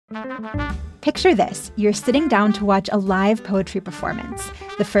Picture this. You're sitting down to watch a live poetry performance.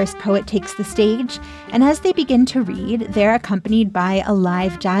 The first poet takes the stage, and as they begin to read, they're accompanied by a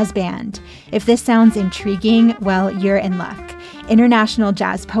live jazz band. If this sounds intriguing, well, you're in luck. International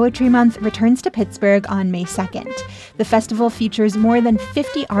Jazz Poetry Month returns to Pittsburgh on May 2nd. The festival features more than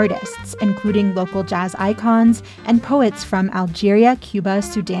 50 artists, including local jazz icons and poets from Algeria, Cuba,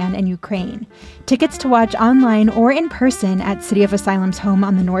 Sudan, and Ukraine. Tickets to watch online or in person at City of Asylum's home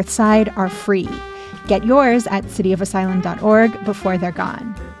on the north side are free. Get yours at cityofasylum.org before they're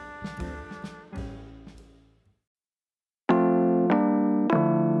gone.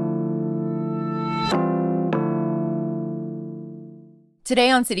 Today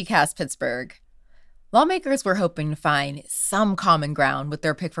on CityCast Pittsburgh, lawmakers were hoping to find some common ground with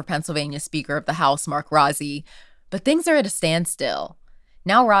their pick for Pennsylvania Speaker of the House, Mark Rozzi, but things are at a standstill.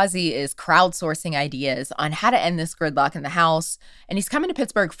 Now Rozzi is crowdsourcing ideas on how to end this gridlock in the House, and he's coming to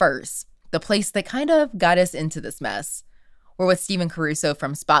Pittsburgh first, the place that kind of got us into this mess. We're with Stephen Caruso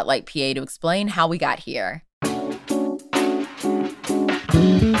from Spotlight PA to explain how we got here.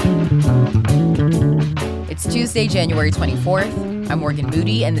 It's Tuesday, January 24th. I'm Morgan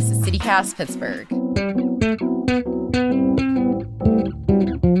Moody, and this is CityCast Pittsburgh.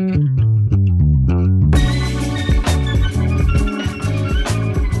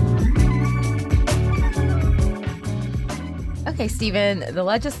 Okay, Stephen, the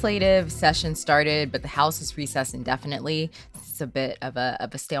legislative session started, but the House is recessed indefinitely. It's a bit of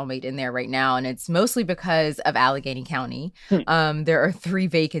a stalemate in there right now, and it's mostly because of Allegheny County. There are 3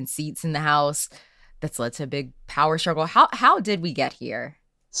 vacant seats in the House. That's led to a big power struggle. How did we get here?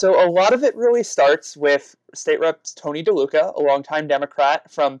 So a lot of it really starts with State Rep Tony DeLuca, a longtime Democrat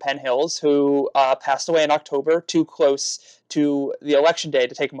from Penn Hills, who passed away in October, too close to the election day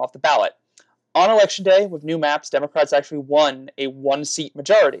to take him off the ballot. On election day, with new maps, Democrats actually won a 1-seat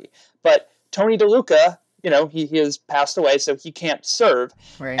majority. But Tony DeLuca, he has passed away, so he can't serve.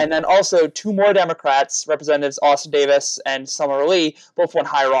 Right. And then also 2 more Democrats, Representatives Austin Davis and Summer Lee, both won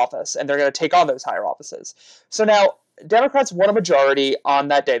higher office, and they're going to take on those higher offices. So now, Democrats won a majority on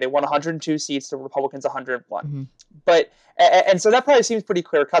that day. They won 102 seats to Republicans 101. Mm-hmm. But, and so that probably seems pretty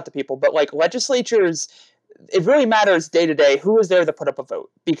clear-cut to people, but like legislatures, it really matters day to day who is there to put up a vote,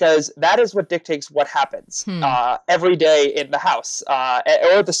 because that is what dictates what happens every day in the House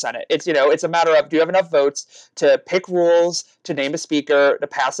or the Senate. It's a matter of, do you have enough votes to pick rules, to name a speaker, to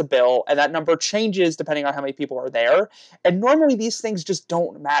pass a bill, and that number changes depending on how many people are there. And normally these things just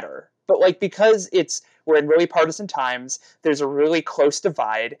don't matter. But because we're in really partisan times, there's a really close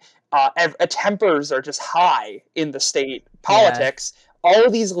divide. Tempers are just high in the state politics. Yeah. All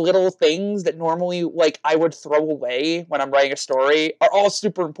of these little things that normally, I would throw away when I'm writing a story are all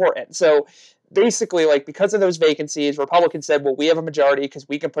super important. So basically, because of those vacancies, Republicans said, well, we have a majority because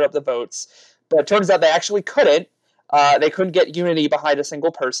we can put up the votes. But it turns out they actually couldn't. They couldn't get unity behind a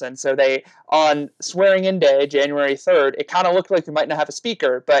single person. So on swearing-in day, January 3rd, it kind of looked like we might not have a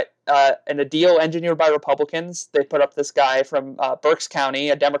speaker. But in a deal engineered by Republicans, they put up this guy from Berks County,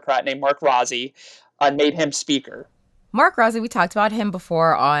 a Democrat named Mark Rozzi, and made him speaker. Mark Rozzi, we talked about him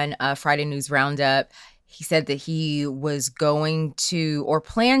before on Friday News Roundup. He said that he was going to or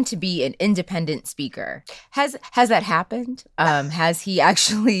planned to be an independent speaker. Has that happened? Has he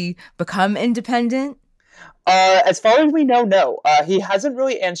actually become independent? As far as we know, no. He hasn't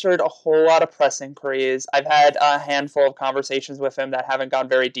really answered a whole lot of press inquiries. I've had a handful of conversations with him that haven't gone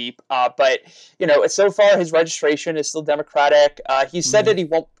very deep. But, so far his registration is still Democratic. He said that he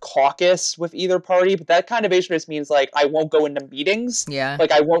won't caucus with either party, but that kind of basically just means, I won't go into meetings. Yeah.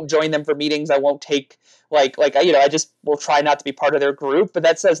 I won't join them for meetings. I won't take, I just will try not to be part of their group. But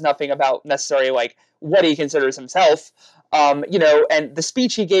that says nothing about necessarily, what he considers himself. And the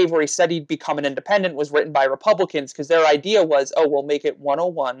speech he gave where he said he'd become an independent was written by Republicans because their idea was, we'll make it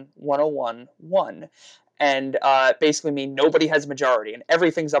 101, 101, 1. And basically mean nobody has a majority and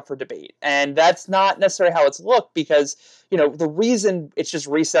everything's up for debate. And that's not necessarily how it's looked because, the reason it's just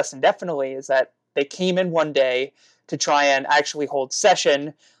recessed indefinitely is that they came in one day to try and actually hold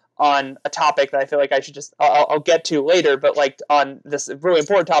session on a topic that I feel like I should I'll get to later, but on this really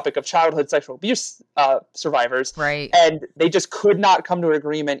important topic of childhood sexual abuse survivors. Right. And they just could not come to an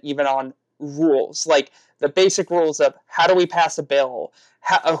agreement even on rules, the basic rules of how do we pass a bill?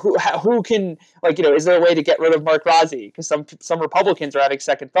 Who can, is there a way to get rid of Mark Rozzi? Because some Republicans are having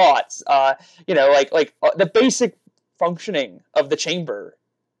second thoughts. The basic functioning of the chamber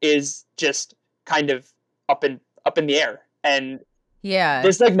is just kind of up in the air. And Yeah.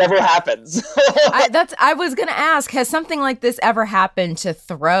 This like never happens. I was gonna ask, has something like this ever happened to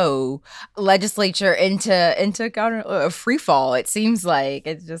throw legislature into kind of a free fall? It seems like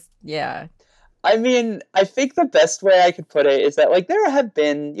it's just, yeah. I mean, I think the best way I could put it is that like there have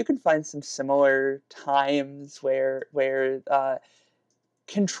been, you can find some similar times where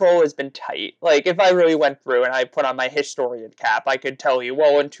control has been tight. Like if I really went through and I put on my historian cap, I could tell you,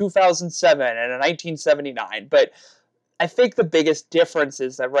 well, in 2007 and in 1979. But I think the biggest difference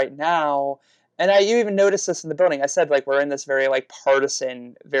is that right now, and you even noticed this in the building. I said like we're in this very like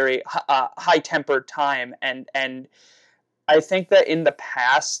partisan, very high tempered time, and I think that in the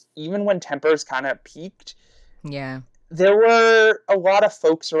past, even when tempers kind of peaked, Yeah. there were a lot of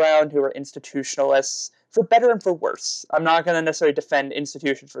folks around who were institutionalists, for better and for worse. I'm not going to necessarily defend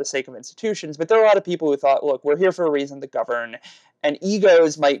institutions for the sake of institutions, but there are a lot of people who thought, look, we're here for a reason to govern, and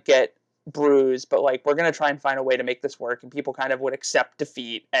egos might get bruised, but like we're going to try and find a way to make this work, and people kind of would accept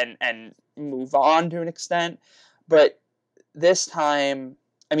defeat and move on to an extent. But this time,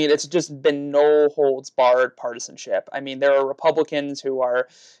 I mean, it's just been no holds barred partisanship. I mean, there are Republicans who are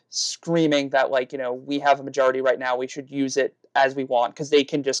screaming that, like, we have a majority right now, we should use it as we want, because they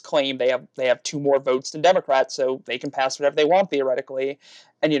can just claim they have two more votes than Democrats, so they can pass whatever they want theoretically.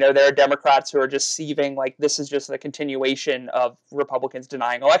 And there are Democrats who are just seething like this is just a continuation of Republicans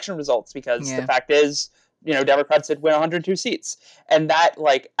denying election results, because the fact is, Democrats did win 102 seats, and that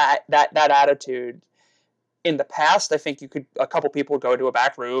that attitude. In the past, I think a couple people would go to a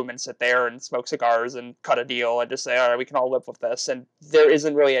back room and sit there and smoke cigars and cut a deal and just say, all right, we can all live with this. And there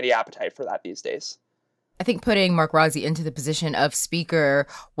isn't really any appetite for that these days. I think putting Mark Rozzi into the position of speaker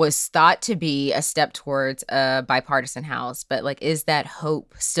was thought to be a step towards a bipartisan House. But like, is that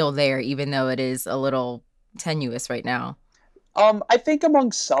hope still there, even though it is a little tenuous right now? I think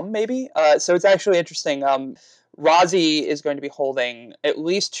among some, maybe. So it's actually interesting. Rozzi is going to be holding at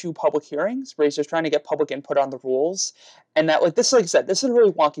least 2 public hearings where he's just trying to get public input on the rules. And that, like I said, this is a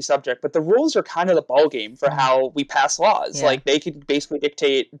really wonky subject, but the rules are kind of the ballgame for how we pass laws. Yeah. Like, they can basically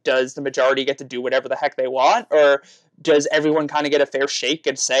dictate, does the majority get to do whatever the heck they want, or does everyone kind of get a fair shake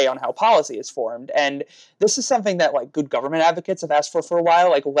and say on how policy is formed? And this is something that, like, good government advocates have asked for a while.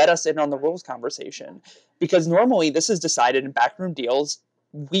 Like, let us in on the rules conversation. Because normally this is decided in backroom deals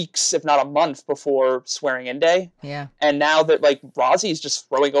weeks, if not a month, before swearing-in day. Yeah. And now that, like, Rozzi's just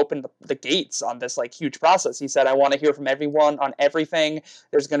throwing open the gates on this, like, huge process. He said, I want to hear from everyone on everything.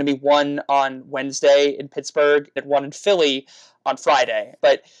 There's going to be one on Wednesday in Pittsburgh and one in Philly on Friday.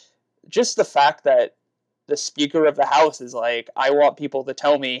 But just the fact that the Speaker of the House is like, I want people to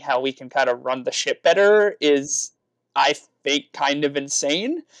tell me how we can kind of run the ship better is, I think, kind of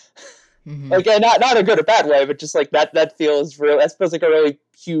insane. Mm-hmm. Like, not a good or bad way, but just like that feels real. That feels like a really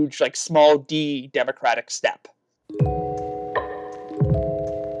huge, like, small D Democratic step.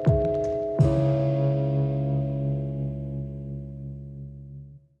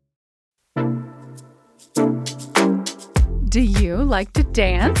 Do you like to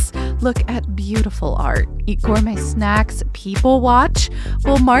dance? Look at beautiful art, eat gourmet snacks, people watch?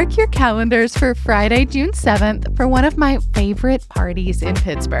 Well, mark your calendars for Friday, June 7th for one of my favorite parties in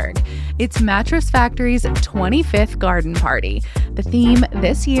Pittsburgh. It's Mattress Factory's 25th garden party. The theme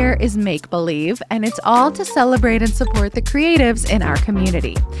this year is Make Believe, and it's all to celebrate and support the creatives in our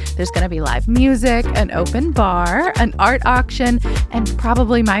community. There's going to be live music, an open bar, an art auction, and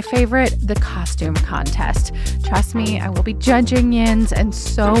probably my favorite, the costume contest. Trust me, I will be judging yins, and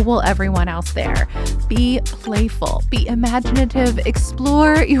so will everyone else there. Be playful, be imaginative,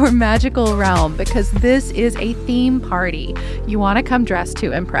 explore your magical realm, because this is a theme party. You want to come dressed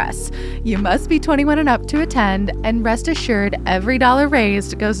to impress. You must be 21 and up to attend, and rest assured, every dollar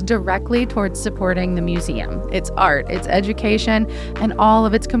raised goes directly towards supporting the museum, its art, its education, and all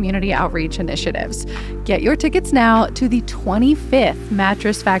of its community outreach initiatives. Get your tickets now to the 25th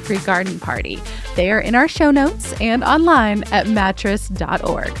Mattress Factory Garden Party. They are in our show notes and online at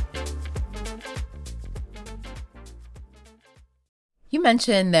mattress.org. You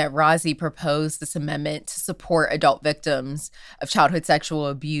mentioned that Rozzi proposed this amendment to support adult victims of childhood sexual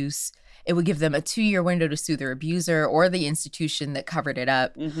abuse. It would give them a 2-year window to sue their abuser or the institution that covered it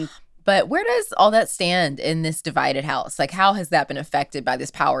up. Mm-hmm. But where does all that stand in this divided House? Like, how has that been affected by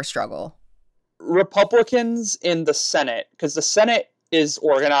this power struggle? Republicans in the Senate, because the Senate is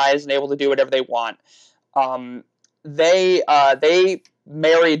organized and able to do whatever they want, they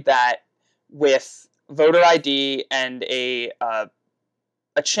married that with voter ID and a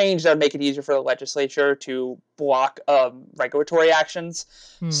change that would make it easier for the legislature to block regulatory actions.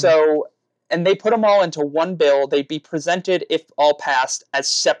 So, and they put them all into one bill. They'd be presented, if all passed, as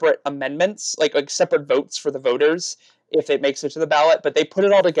separate amendments, like separate votes for the voters. if it makes it to the ballot, but they put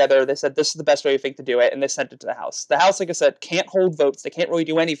it all together. They said, this is the best way we think to do it, and they sent it to the House. The House, like I said, can't hold votes. They can't really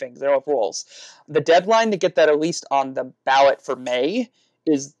do anything. They don't have rules. The deadline to get that at least on the ballot for May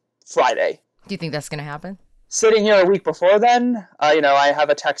is Friday. Do you think that's going to happen? Sitting here a week before then, I have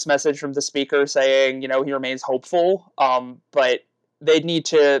a text message from the speaker saying, he remains hopeful, but they'd need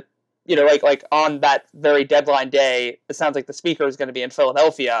to, like on that very deadline day, it sounds like the speaker is going to be in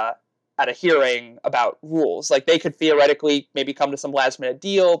Philadelphia at a hearing about rules. Like, they could theoretically maybe come to some last minute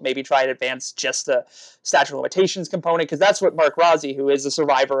deal, maybe try and advance just the statute of limitations component, because that's what Mark Rozzi, who is a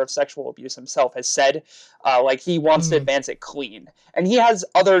survivor of sexual abuse himself, has said. He wants to advance it clean. And he has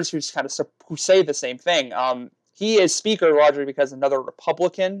others who say the same thing. He is speaker largely because another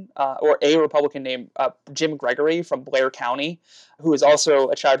Republican, or a Republican named Jim Gregory from Blair County, who is also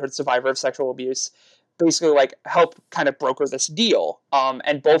a childhood survivor of sexual abuse, basically help kind of broker this deal.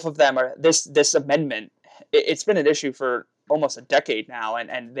 And both of them are this amendment. It's been an issue for almost a decade now,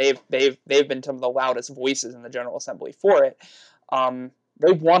 and they've been some of the loudest voices in the General Assembly for it.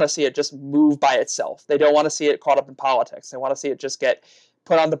 They want to see it just move by itself. They don't want to see it caught up in politics. They want to see it just get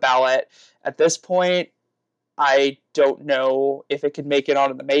put on the ballot. At this point, I don't know if it could make it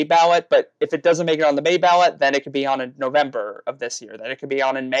on the May ballot, but if it doesn't make it on the May ballot, then it could be on in November of this year. Then it could be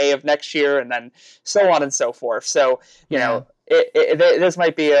on in May of next year, and then so on and so forth. So, this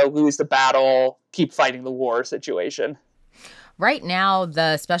might be a lose the battle, keep fighting the war situation. Right now,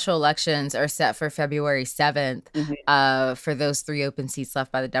 the special elections are set for February 7th for those 3 open seats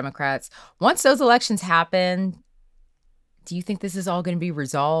left by the Democrats. Once those elections happen, do you think this is all going to be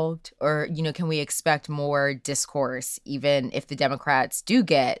resolved? Or, can we expect more discourse, even if the Democrats do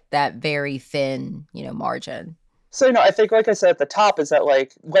get that very thin, margin? So, I think, like I said at the top, is that,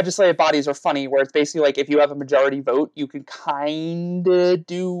 legislative bodies are funny, where it's basically if you have a majority vote, you can kind of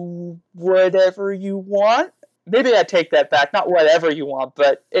do whatever you want. Maybe I take that back. Not whatever you want,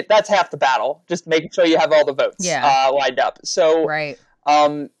 but that's half the battle. Just making sure you have all the votes lined up. So, right.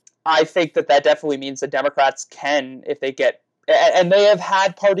 I think that definitely means the Democrats can, if they get, and they have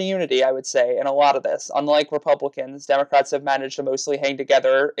had party unity, I would say, in a lot of this. Unlike Republicans, Democrats have managed to mostly hang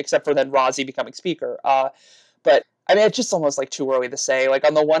together, except for then Rozzi becoming speaker. But it's just almost too early to say.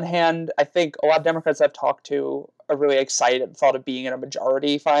 On the one hand, I think a lot of Democrats I've talked to are really excited at the thought of being in a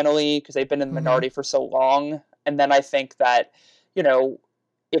majority finally, because they've been in the minority for so long. And then I think that,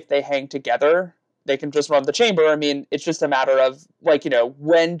 if they hang together, they can just run the chamber. I mean, it's just a matter of,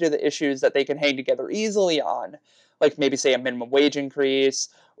 when do the issues that they can hang together easily on, maybe say a minimum wage increase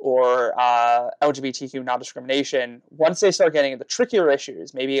or LGBTQ non-discrimination, once they start getting into trickier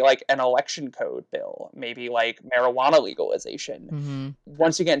issues, maybe an election code bill, maybe marijuana legalization.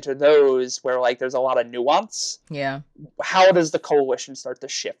 Once you get into those where there's a lot of nuance, how does the coalition start to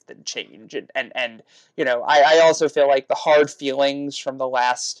shift and change? And I also feel the hard feelings from the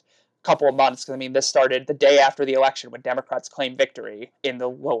last couple of months, because this started the day after the election when Democrats claimed victory in the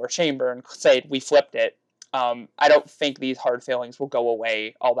lower chamber and said we flipped it. I don't think these hard feelings will go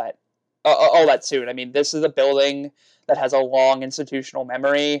away all that soon. This is a building that has a long institutional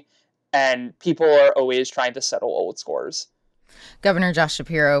memory, and people are always trying to settle old scores. Governor Josh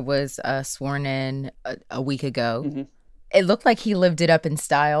Shapiro was sworn in a week ago. It looked like he lived it up in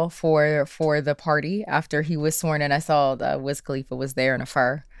style for the party after he was sworn in. I saw Wiz Khalifa was there in a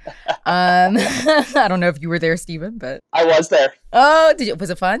fur. I don't know if you were there, Stephen, but I was there. Oh, was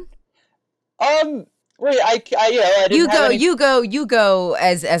it fun? Wait, I didn't You go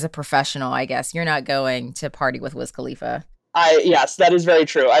as a professional, I guess. You're not going to party with Wiz Khalifa. Yes, that is very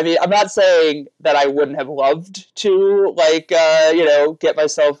true. I'm not saying that I wouldn't have loved to, get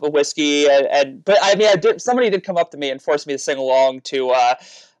myself a whiskey, but somebody did come up to me and force me to sing along to,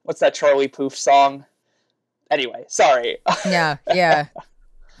 what's that Charlie Puth song? Anyway, sorry. Yeah.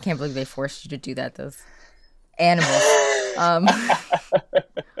 Can't believe they forced you to do that, those animals.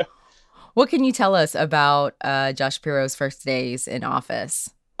 What can you tell us about Josh Shapiro's first days in office?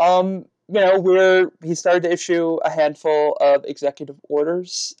 He started to issue a handful of executive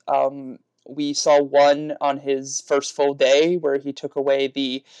orders. We saw one on his first full day where he took away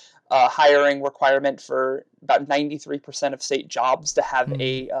the hiring requirement for about 93% of state jobs to have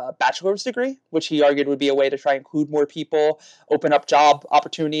a bachelor's degree, which he argued would be a way to try and include more people, open up job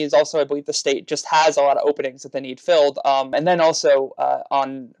opportunities. Also, I believe the state just has a lot of openings that they need filled. And then also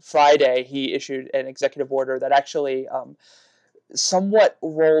on Friday, he issued an executive order that actually somewhat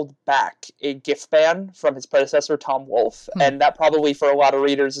rolled back a gift ban from his predecessor, Tom Wolf. And that probably for a lot of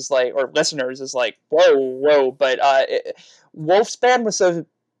readers is or listeners is whoa. But Wolf's ban was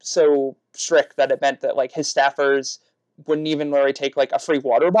so strict that it meant that his staffers wouldn't even really take like a free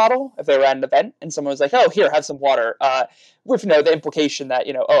water bottle if they were at an event and someone was like, oh, here, have some water. With the implication that,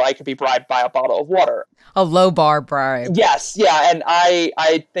 I could be bribed by a bottle of water. A low bar bribe. Yes, yeah, and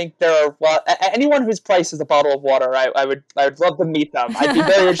I think there are anyone whose price is a bottle of water, I would love to meet them. I'd be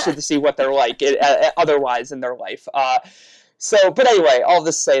very interested to see what they're like otherwise in their life. But anyway, all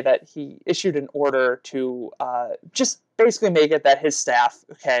this to say that he issued an order to just basically make it that his staff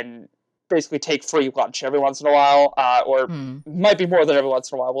can basically take free lunch every once in a while, or might be more than every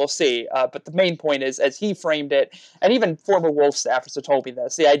once in a while. We'll see. But the main point is, as he framed it, and even former Wolf staffers have told me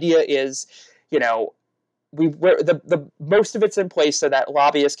this, the idea is, the most of it's in place so that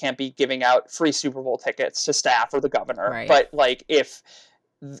lobbyists can't be giving out free Super Bowl tickets to staff or the governor. Right. But like if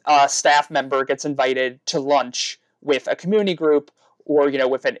a staff member gets invited to lunch with a community group or,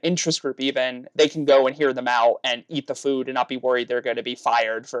 with an interest group even, they can go and hear them out and eat the food and not be worried they're going to be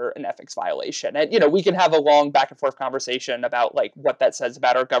fired for an ethics violation. And, we can have a long back and forth conversation about like what that says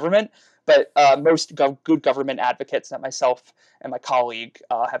about our government. But most good government advocates that myself and my colleague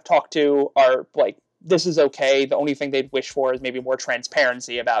have talked to are like, this is okay. The only thing they'd wish for is maybe more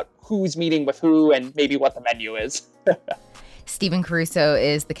transparency about who's meeting with who and maybe what the menu is. Stephen Caruso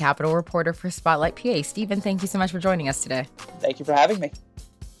is the Capitol reporter for Spotlight PA. Stephen, thank you so much for joining us today. Thank you for having me.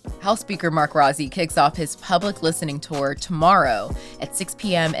 House Speaker Mark Rozzi kicks off his public listening tour tomorrow at 6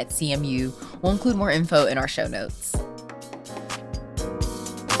 p.m. at CMU. We'll include more info in our show notes.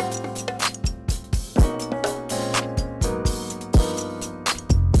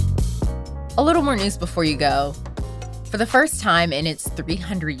 A little more news before you go. For the first time in its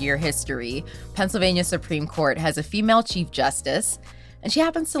 300-year history, Pennsylvania Supreme Court has a female Chief Justice, and she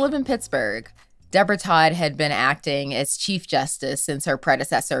happens to live in Pittsburgh. Deborah Todd had been acting as Chief Justice since her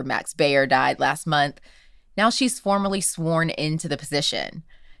predecessor, Max Baer, died last month. Now she's formally sworn into the position.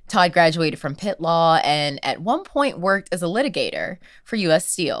 Todd graduated from Pitt Law and at one point worked as a litigator for U.S.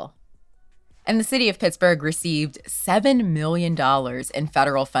 Steel. And the city of Pittsburgh received $7 million in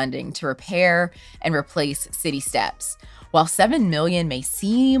federal funding to repair and replace city steps. While $7 million may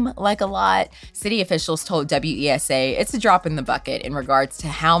seem like a lot, city officials told WESA it's a drop in the bucket in regards to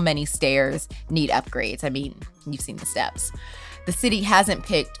how many stairs need upgrades. I mean, you've seen the steps. The city hasn't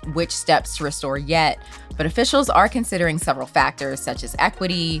picked which steps to restore yet, but officials are considering several factors such as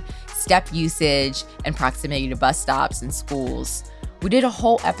equity, step usage, and proximity to bus stops and schools. We did a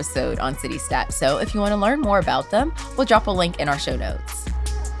whole episode on city steps, so if you want to learn more about them, we'll drop a link in our show notes.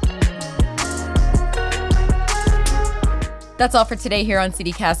 That's all for today here on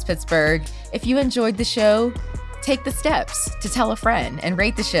CityCast Pittsburgh. If you enjoyed the show, take the steps to tell a friend and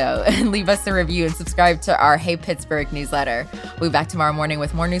rate the show and leave us a review and subscribe to our Hey Pittsburgh newsletter. We'll be back tomorrow morning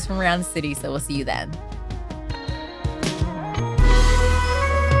with more news from around the city, so we'll see you then.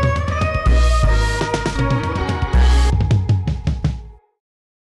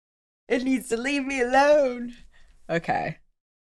 It needs to leave me alone. Okay.